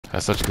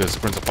Has such good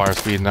sprint to fire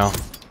speed now.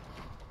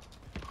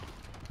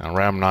 And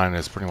Ram 9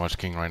 is pretty much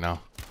king right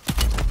now.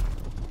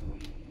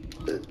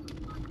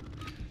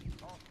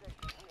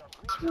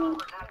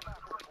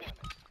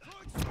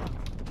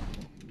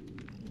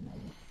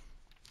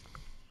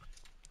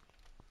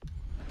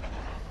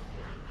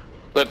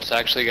 Flip's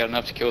actually got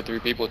enough to kill 3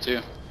 people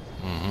too.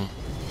 Mm-hmm.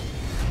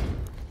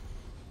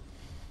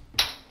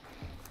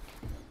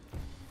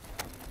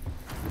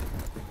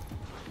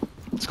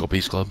 Let's go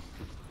Beach Club.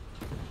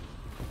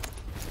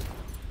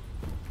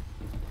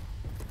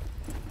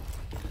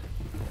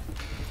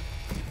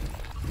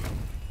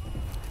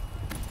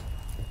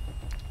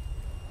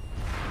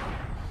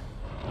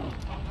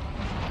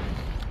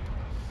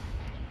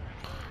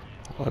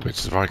 Oh, that bitch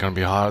is probably gonna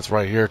be hot. It's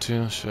right here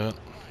too. Shit.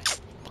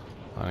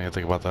 I didn't even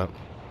think about that.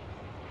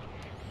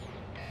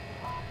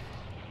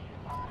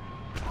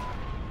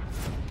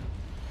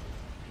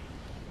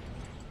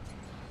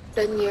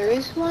 The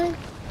nearest one?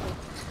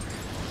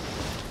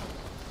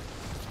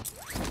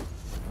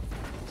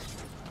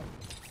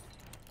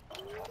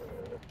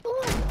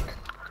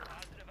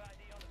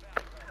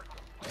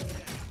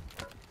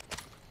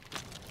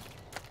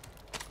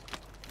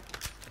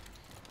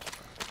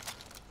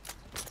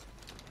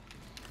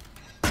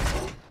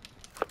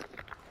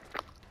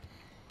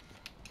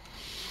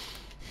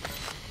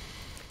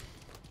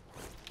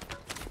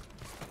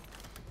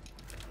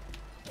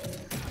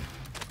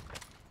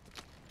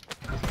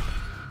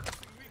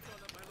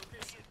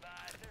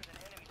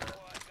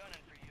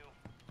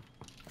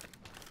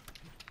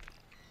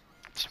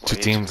 Two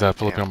teams at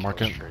Filipino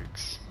market.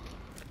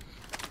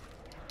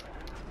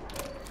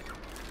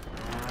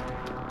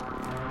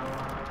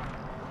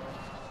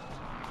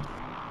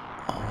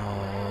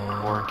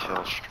 More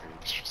kill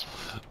streaks.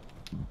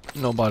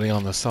 Nobody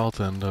on the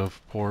south end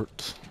of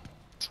port.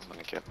 I'm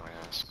gonna get my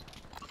ass.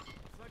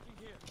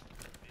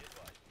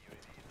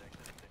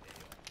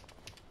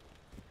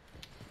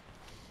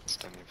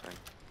 Anything.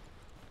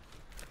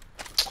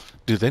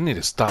 Dude, they need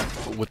to stop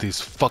with these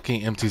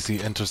fucking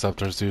MTC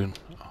interceptors, dude.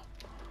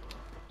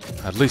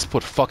 At least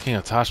put fucking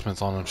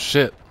attachments on them.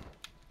 Shit.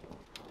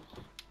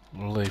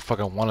 Literally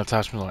fucking one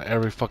attachment on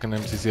every fucking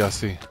MTC I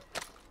see.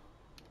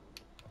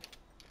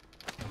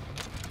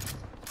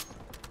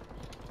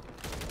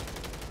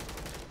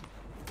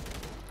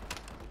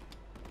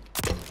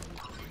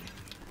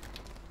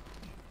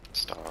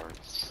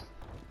 Stars.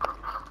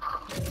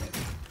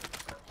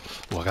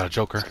 Oh, I got a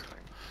Joker.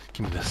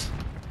 Give me this.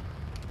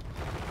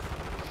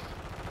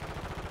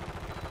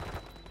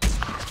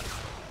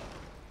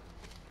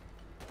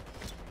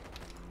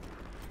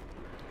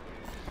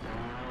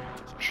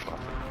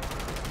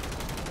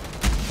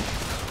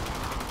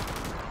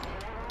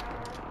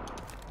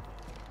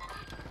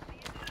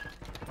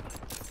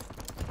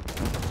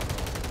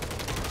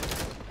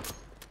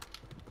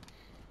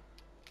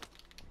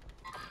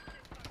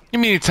 You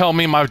mean to tell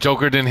me my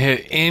Joker didn't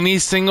hit any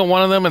single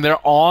one of them and they're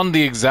on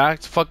the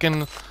exact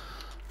fucking...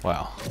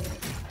 Wow.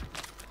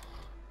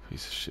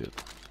 Piece of shit.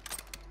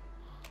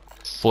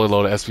 Fully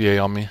loaded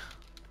SVA on me.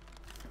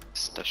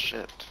 It's the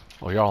shit.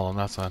 Oh, you're all on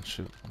that side.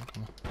 Shoot.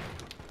 Come on.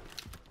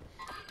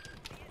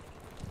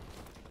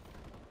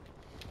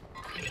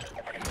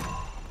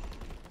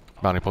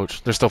 Bounty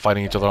poach. They're still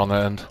fighting each other on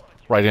that end.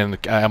 Right in the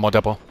ammo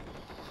depot.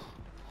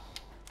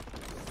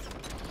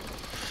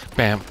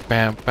 Bam,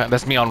 bam, bam.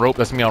 That's me on rope.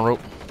 That's me on rope.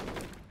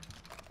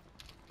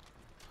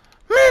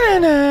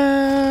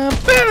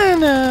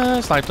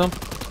 Sniped him.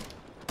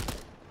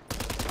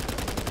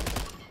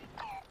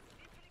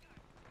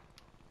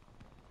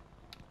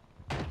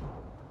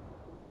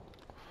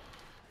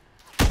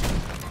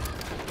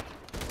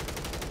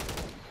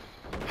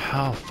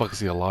 How the fuck is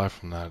he alive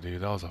from that,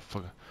 dude? That was a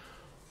fucking...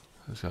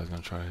 This guy's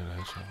gonna try to hit a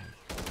headshot.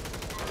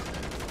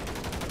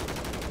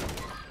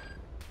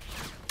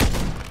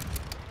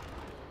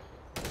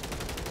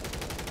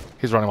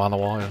 He's running behind the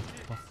wall, yeah.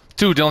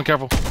 2, Dylan,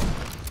 careful.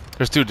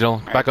 There's 2,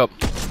 Dylan. Back up.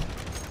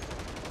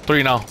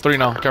 3 now,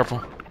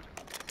 careful.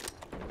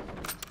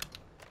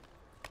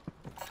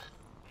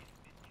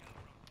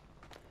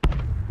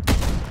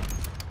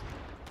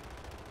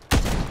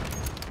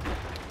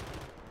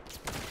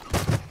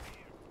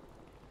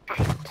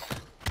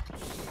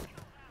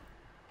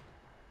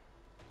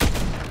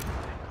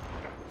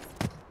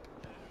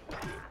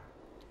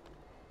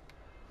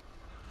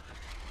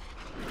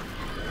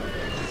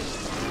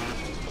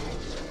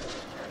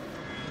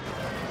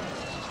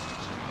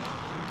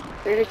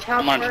 There's a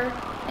chopper.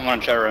 I'm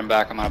gonna try to run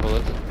back on my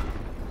bullets.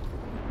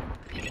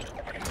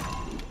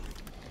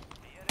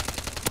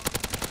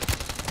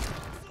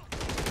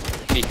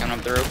 He coming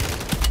up the rope.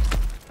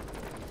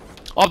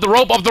 Off the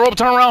rope,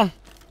 turn around!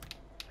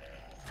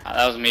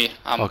 That was me.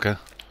 Okay.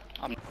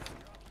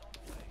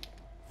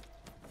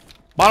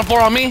 Bottom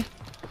floor on me!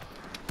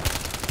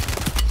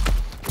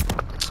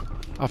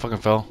 I fucking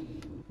fell.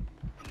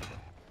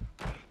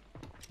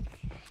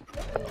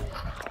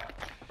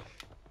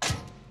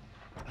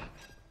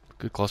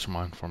 Good cluster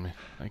mine for me.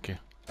 Thank you.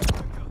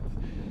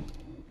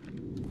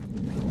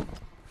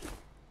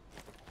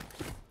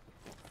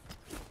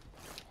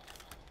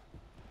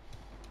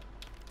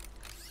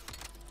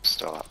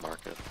 still at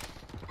market.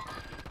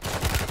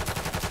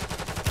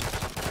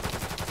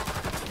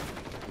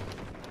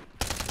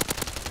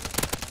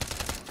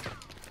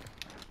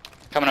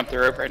 Coming up the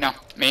rope right now.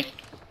 Me.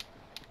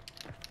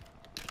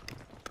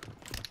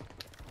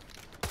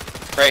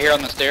 Right here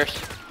on the stairs.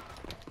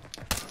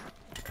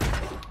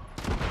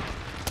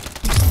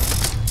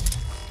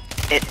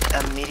 It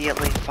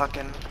immediately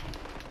fucking...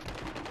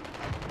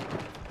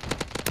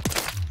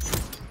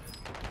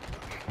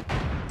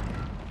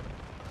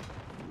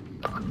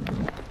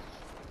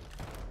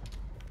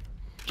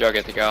 Did y'all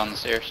get the guy on the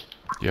stairs?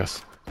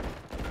 Yes.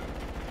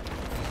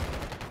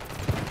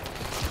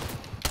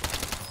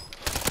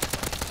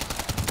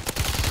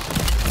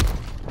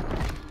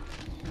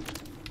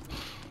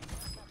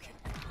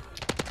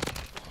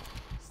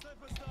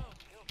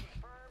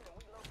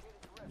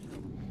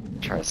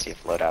 Try to see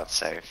if loadout's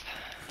safe.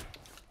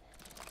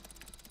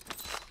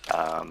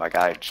 My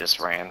guy just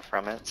ran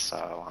from it,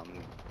 so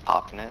I'm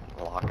popping it,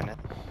 locking it.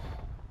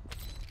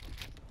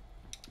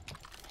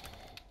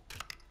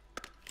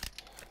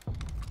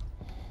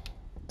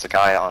 There's a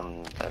guy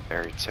on the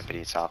very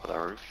tippity top of the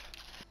roof.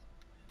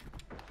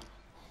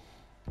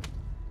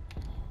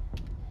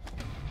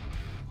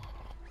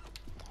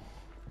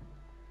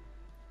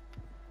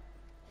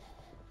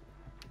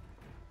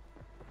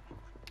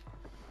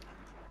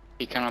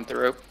 He coming up the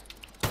rope.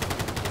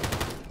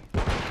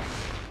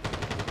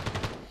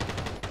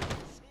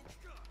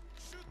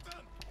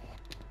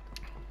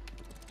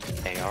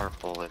 AR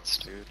bullets,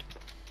 dude.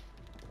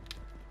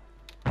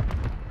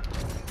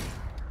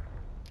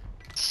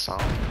 Some...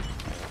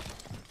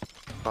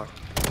 Fuck.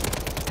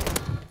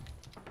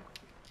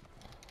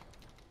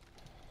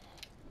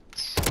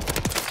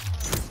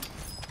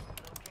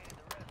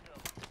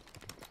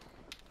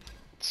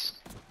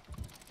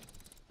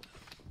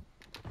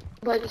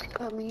 But it's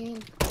coming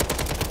in.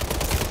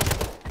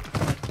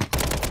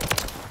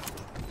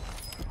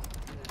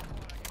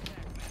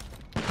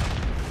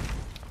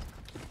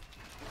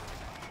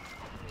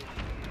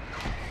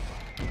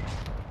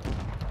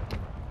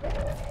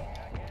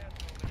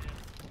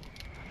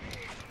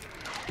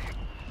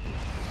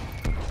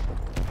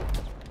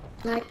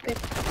 Sniper.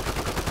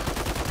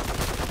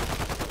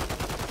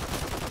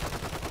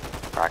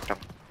 Cracked him.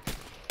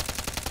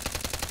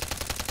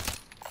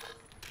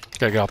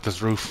 Gotta get off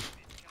this roof.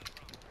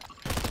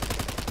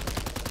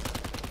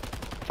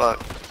 Fuck.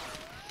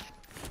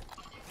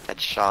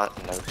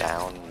 Headshot, no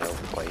down, no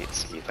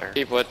plates either.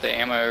 People with the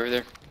ammo over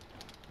there.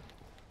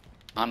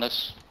 On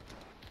us.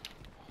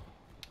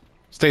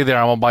 Stay there,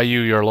 I'm gonna buy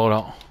you your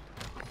loadout.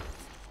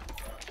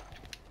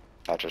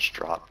 I just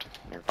dropped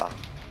nearby.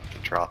 He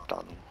dropped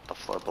on the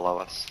floor below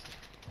us.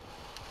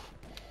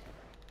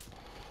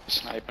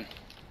 Sniping.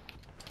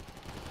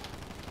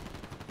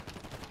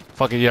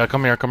 Fuck it, yeah,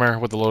 come here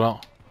with the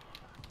loadout.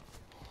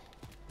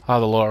 I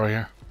have the loadout right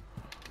here.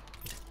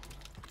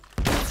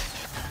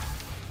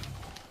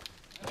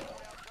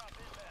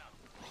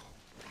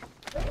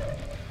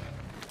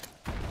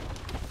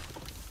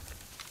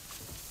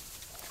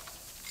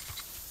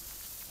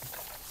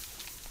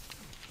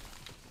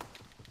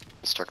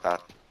 Just took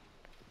that.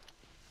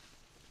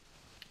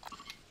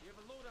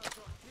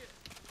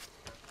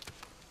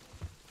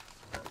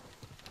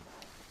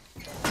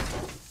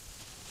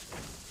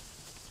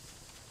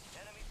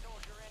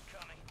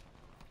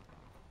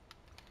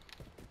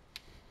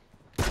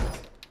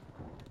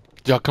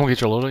 Y'all come get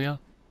your loadout, yeah?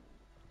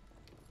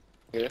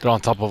 Yeah. They're on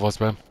top of us,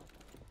 man.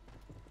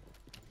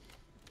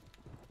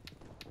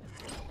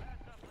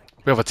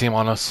 We have a team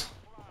on us.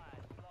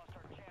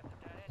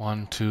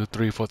 1, 2,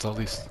 3 foot at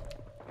least.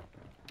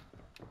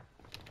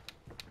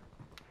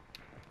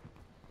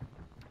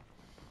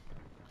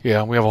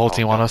 Yeah, we have a whole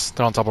team on us.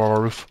 They're on top of our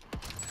roof.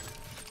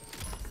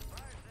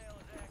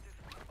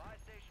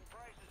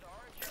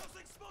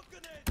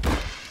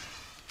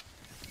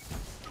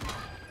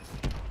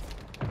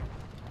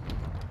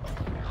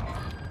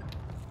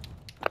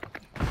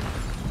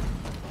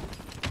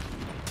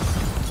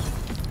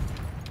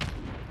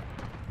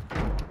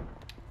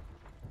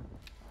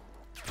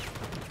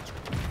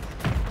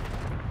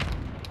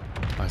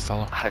 Nice,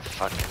 fella. I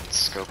fucking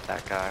scoped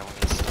that guy when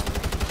he's stunned.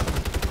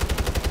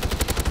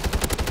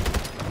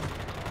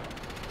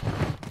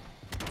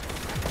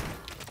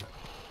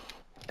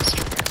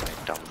 Mr. Man,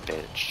 dumb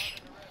bitch.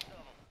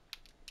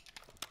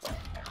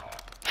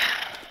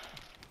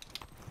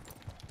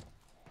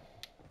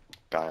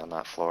 Guy on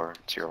that floor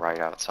to your right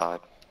outside.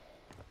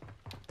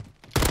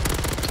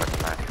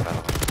 Took Mac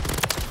though.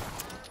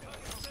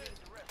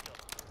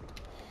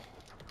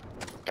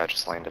 Guy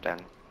just landed in.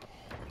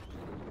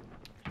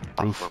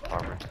 Roof. Rope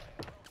armor.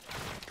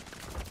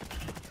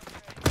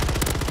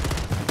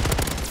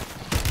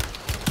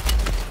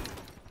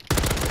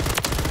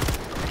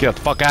 Get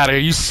the fuck out of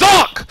here. You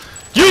suck!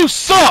 You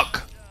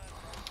suck!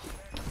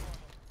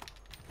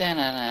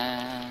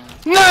 Da-na-na.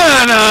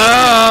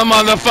 Nah,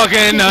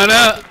 motherfucking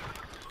nah.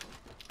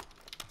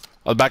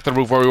 Back to the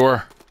roof where we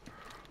were.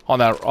 On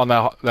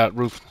that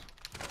roof.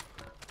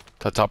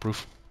 That top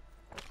roof.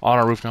 On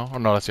our roof now? Or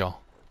no, that's y'all.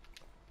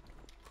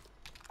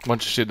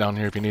 Bunch of shit down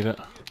here if you need it.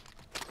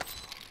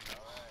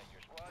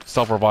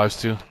 Self revives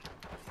too.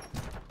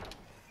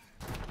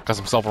 Got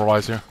some self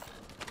revives here.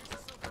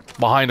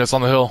 Behind us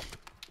on the hill.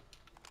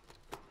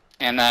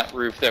 And that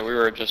roof that we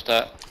were just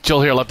at.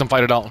 Chill here, let them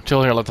fight it out.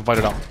 Chill here, let them fight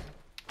it out.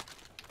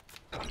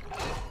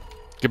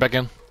 Get back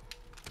in.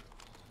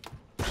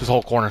 Just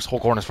hold corners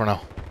for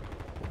now.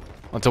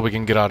 Until we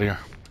can get out of here.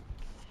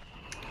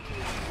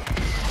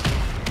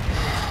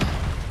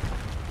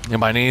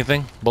 Anybody need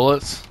anything?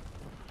 Bullets?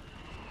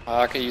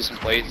 I could use some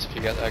plates if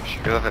you got extra.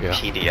 We do have a Yeah.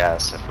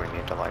 PDS if we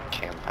need to like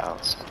camp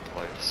out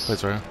someplace.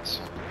 Plates right here.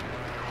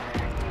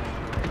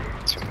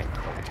 Too many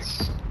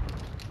plates.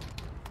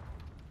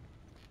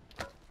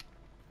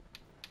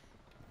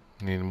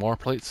 Need more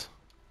plates?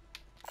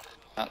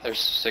 There's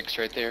 6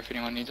 right there if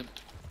anyone needs them.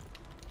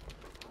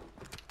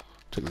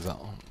 Check this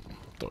out.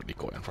 Throw a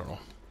decoy in front of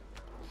him.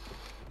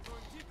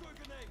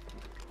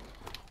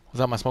 Was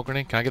that my smoke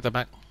grenade? Can I get that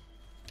back?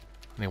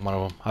 I need one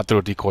of them. I threw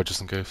a decoy just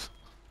in case.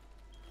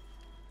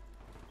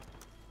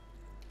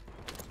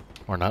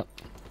 Or not.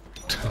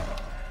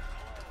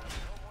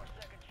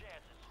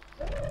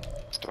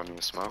 Still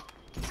need smoke.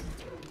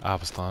 I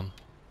have a stun.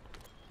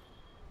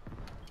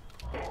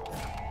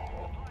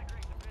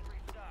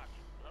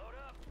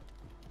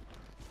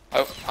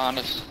 Oh,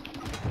 honest.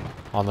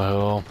 On the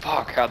hill.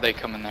 Fuck, how'd they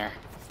come in there?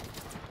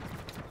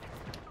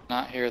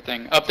 Not here a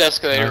thing. Up the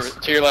escalator Nice.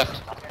 to your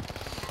left.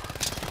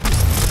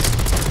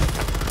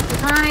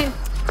 Behind.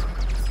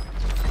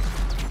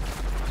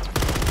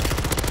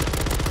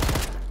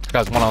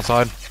 Guys, one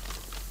outside.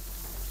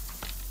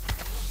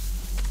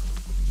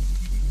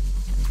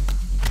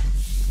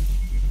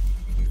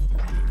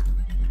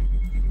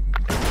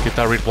 Get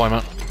that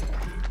redeployment.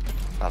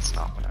 That's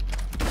not what I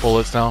did.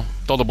 Bullets down.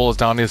 Throw the bullets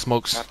down. Need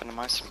smokes. What happened to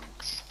my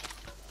smokes?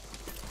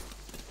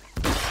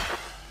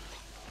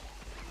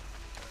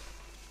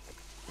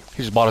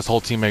 He just bought his whole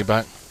teammate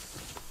back.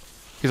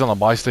 He's on the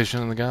buy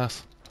station in the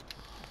gas.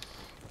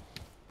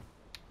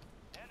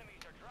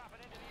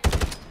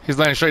 He's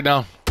landing straight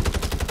down.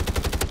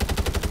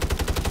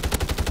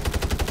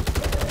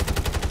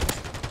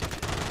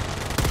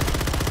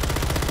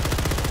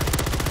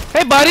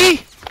 Hey,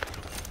 buddy!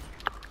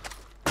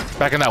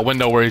 Back in that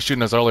window where he's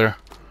shooting us earlier.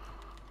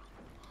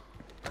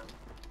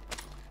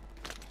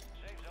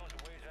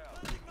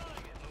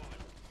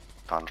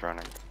 Con's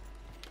running.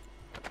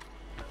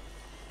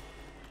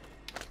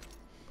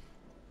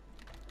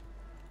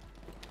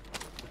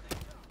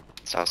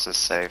 This house is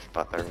safe,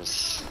 but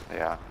there's,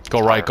 yeah.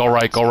 Go right, go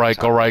right, go right,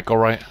 go right, go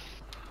right.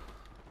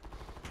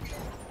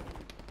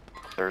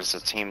 There's a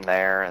team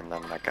there and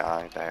then the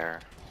guy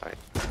there. Wait.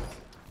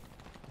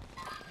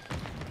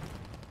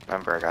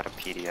 Remember, I got a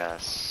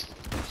PDS,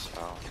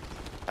 so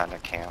kind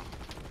of camp.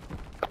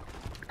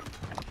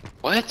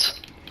 What?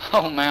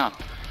 Oh man.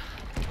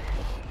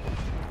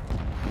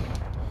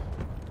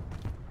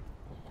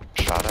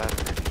 Shot at,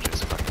 or did you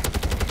just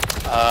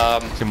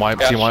fucking... Team white,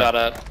 Got team white. shot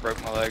at,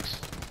 broke my legs.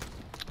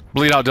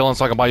 Bleed out, Dylan,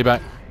 so I can buy you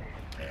back.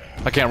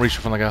 I can't reach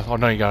you from the gas. Oh,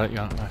 no, you got it. You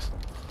got it. Nice.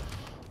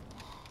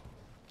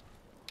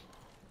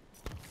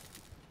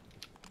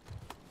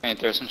 Can you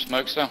throw some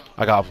smoke still?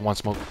 I got one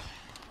smoke.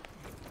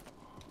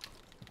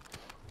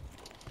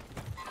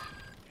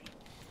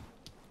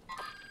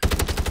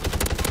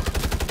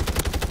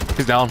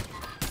 He's down.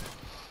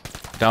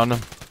 Downed him.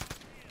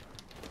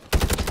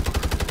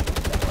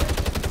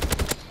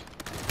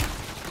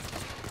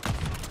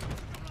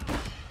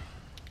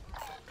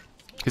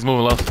 He's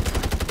moving left.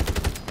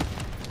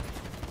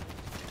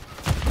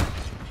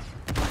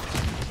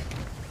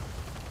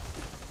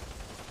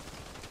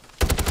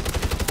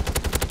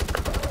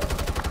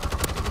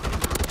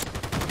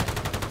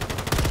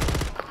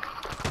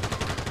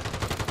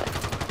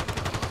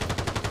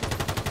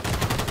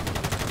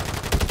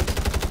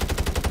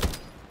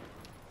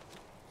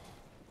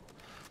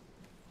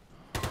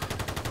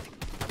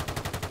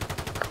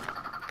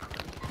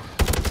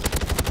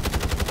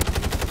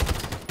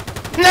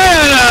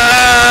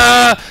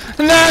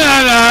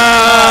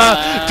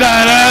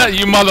 Da-da,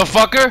 you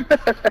motherfucker!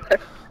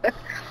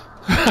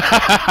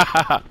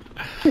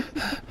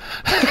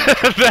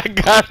 That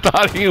guy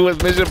thought he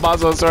was Mission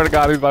Impossible. I swear to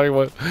God, he thought he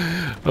was.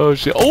 Oh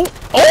shit! Oh!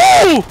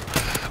 Oh!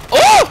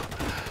 Oh!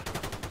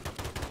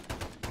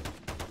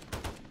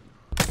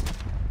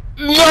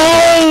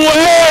 No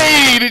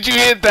way! Did you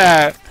hit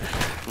that?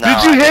 No,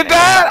 Did you I hit didn't.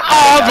 that? Oh,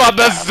 I was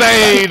about to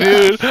say,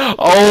 dude.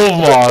 Oh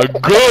my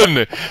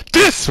goodness.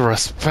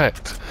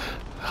 Disrespect.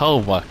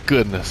 Oh my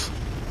goodness.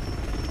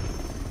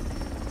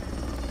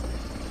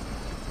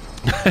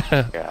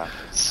 Yeah,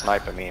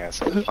 sniping me, I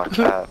said, fuck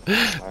that.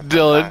 Snipe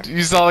Dylan, back.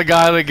 you saw the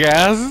guy in the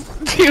gas?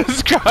 He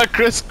was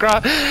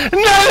crisscross. No,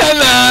 no,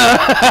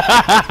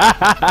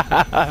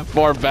 no!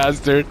 Poor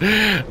bastard.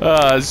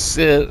 Oh,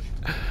 shit.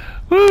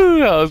 Woo,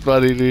 that was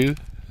funny, dude.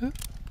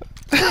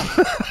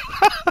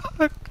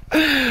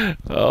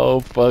 Oh,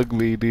 fuck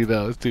me, dude.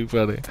 That was too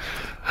funny.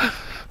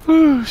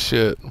 Woo,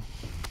 shit.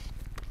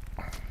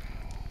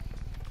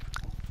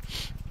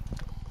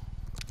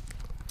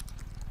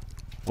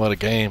 What a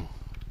game.